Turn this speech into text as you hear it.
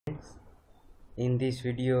In this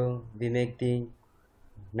video we make the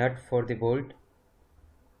nut for the bolt.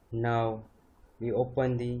 Now we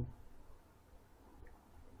open the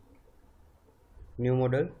new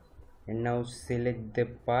model and now select the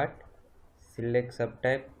part, select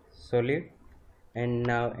subtype solid, and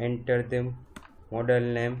now enter the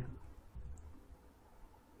model name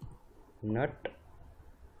nut.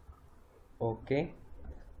 Okay,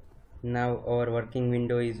 now our working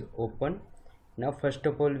window is open. Now first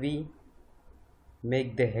of all we make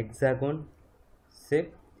the hexagon shape.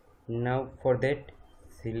 Now for that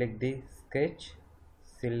select the sketch,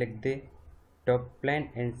 select the top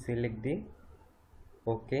plane and select the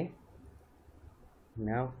OK.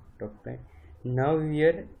 Now top plane. Now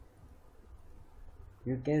here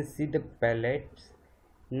you can see the palettes.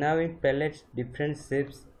 Now in palettes different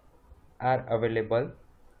shapes are available.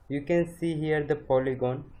 You can see here the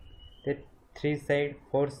polygon, the 3 side,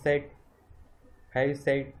 4 side, 5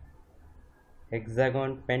 side,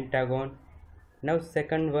 hexagon, pentagon. Now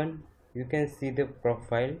second one you can see the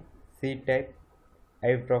profile, C type,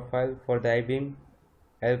 I profile for the I-beam,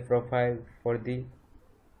 L profile for the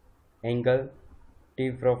angle,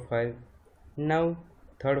 T profile. Now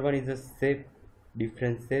third one is the shape.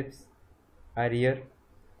 Different shapes are here: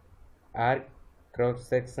 arc, cross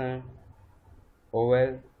section,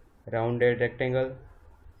 oval, rounded rectangle.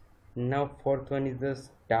 Now fourth one is the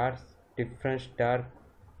stars. Different star,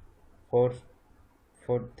 4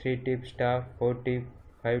 3 tip star, 4 tip,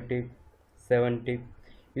 5 tip, 7 tip.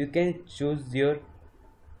 You can choose your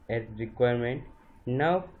requirement.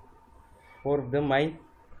 Now for the my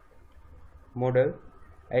model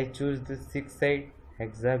I choose the 6 side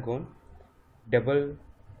hexagon. Double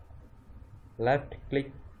left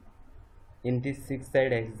click in this 6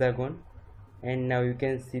 side hexagon and now you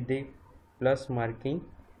can see the plus marking.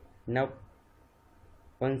 Now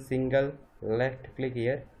one single left click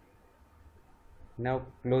here. Now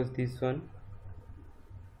close this one.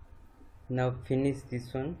 Now finish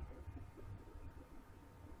this one.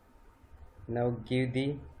 Now give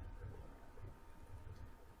the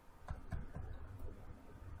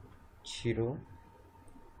 0,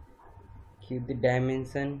 give the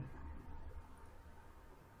dimension.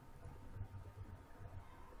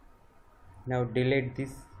 Now delete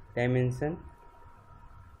this dimension,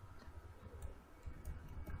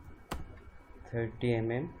 30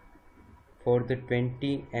 mm for the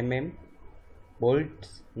 20 mm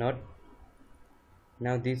bolts nut.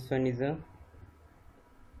 Now this one is a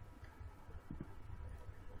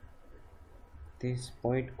this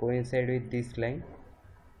point coincide with this line.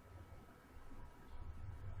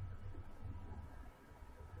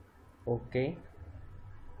 Okay.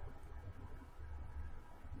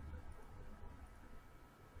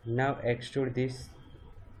 Now extrude this.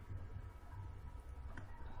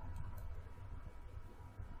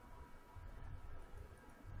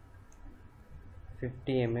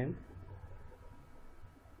 mm,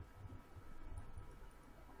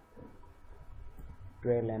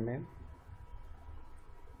 12 mm,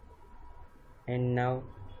 and now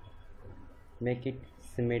make it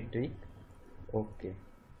symmetric. Okay,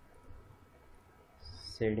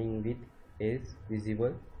 shading width is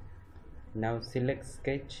visible. Now select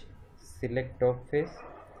sketch, select top face.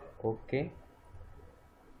 Okay,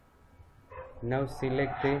 now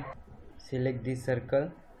select the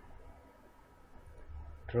circle,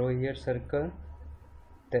 draw here circle.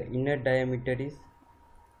 The inner diameter is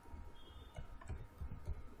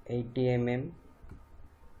 80 mm,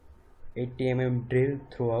 80 mm drill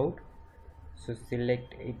throughout, so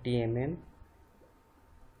select 80 mm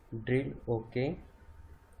drill. Okay,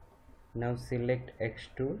 now select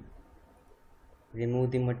extrude,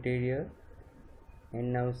 remove the material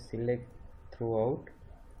and now select throughout.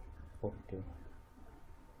 Okay,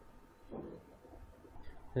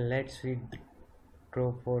 let's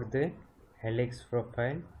draw for the helix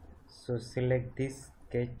profile. So select this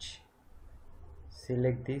sketch,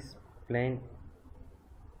 select this plane.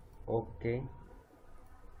 Okay,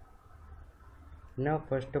 now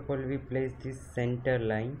first of all we place this center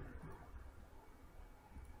line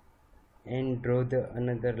and draw the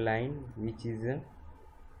another line which is a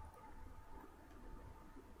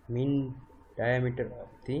mean diameter of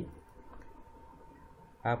the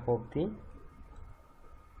half of the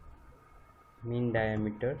mean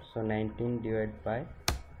diameter, so 19 divided by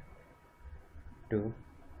 2.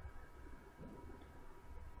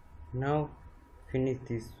 Now finish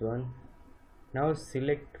this one. Now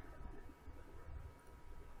select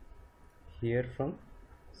here from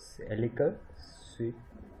helical sweep.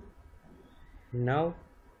 Now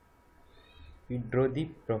we draw the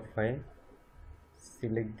profile,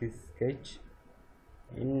 select this sketch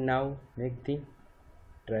and now make the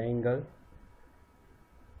triangle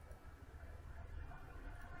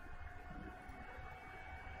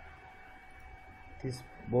this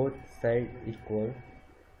both side equal.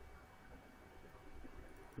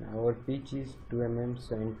 Now our pitch is 2 mm,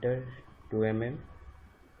 so enter 2 mm.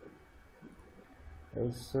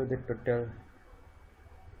 Also the total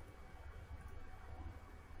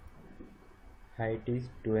height is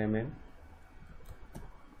 2 mm,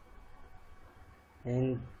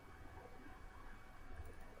 and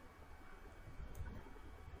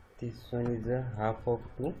this one is a half of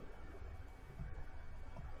 2,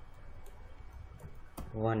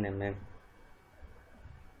 1 mm.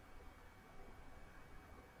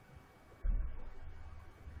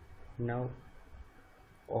 Now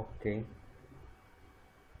okay,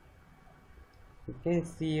 you can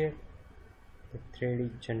see here the thread is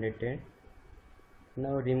generated.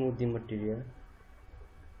 Now remove the material.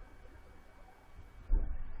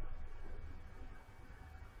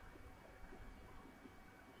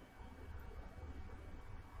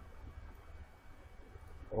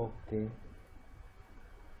 Okay, you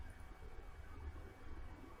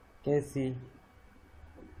can see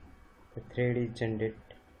the thread is generated.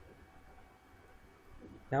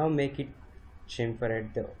 Now make it chamfer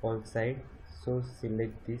at the all side. So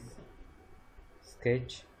select this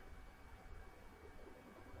sketch,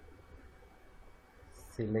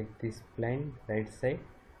 select this plane right side.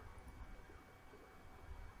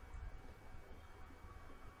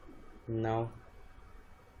 Now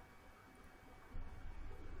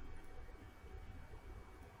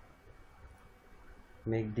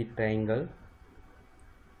make the triangle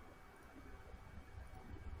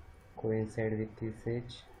coincide with this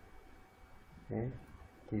edge and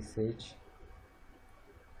this edge.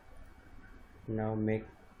 Now make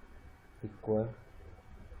equal.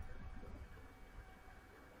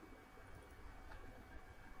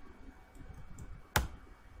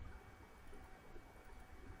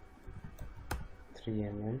 Three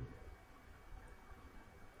mm,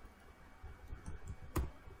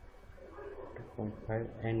 2.5,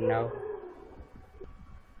 and now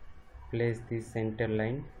place the center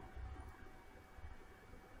line.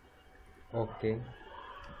 Okay,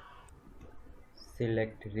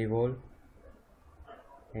 select revolve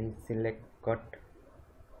and select cut.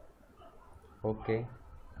 Okay,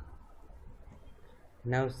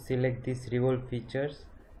 now select this revolve features,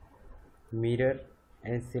 mirror,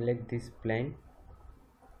 and select this plane.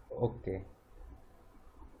 Okay,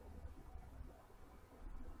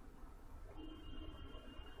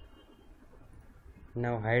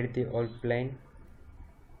 now hide the all plane.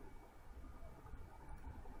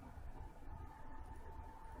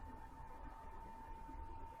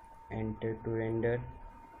 Enter to render.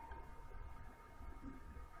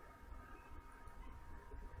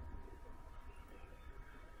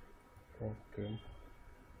 Okay,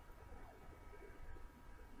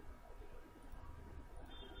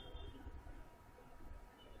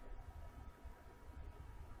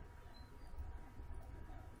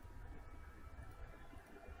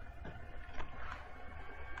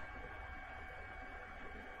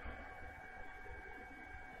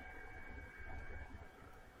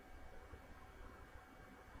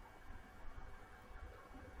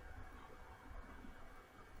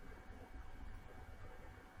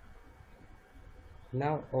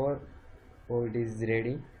 now our board is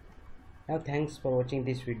ready. Now thanks for watching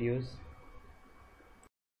these videos.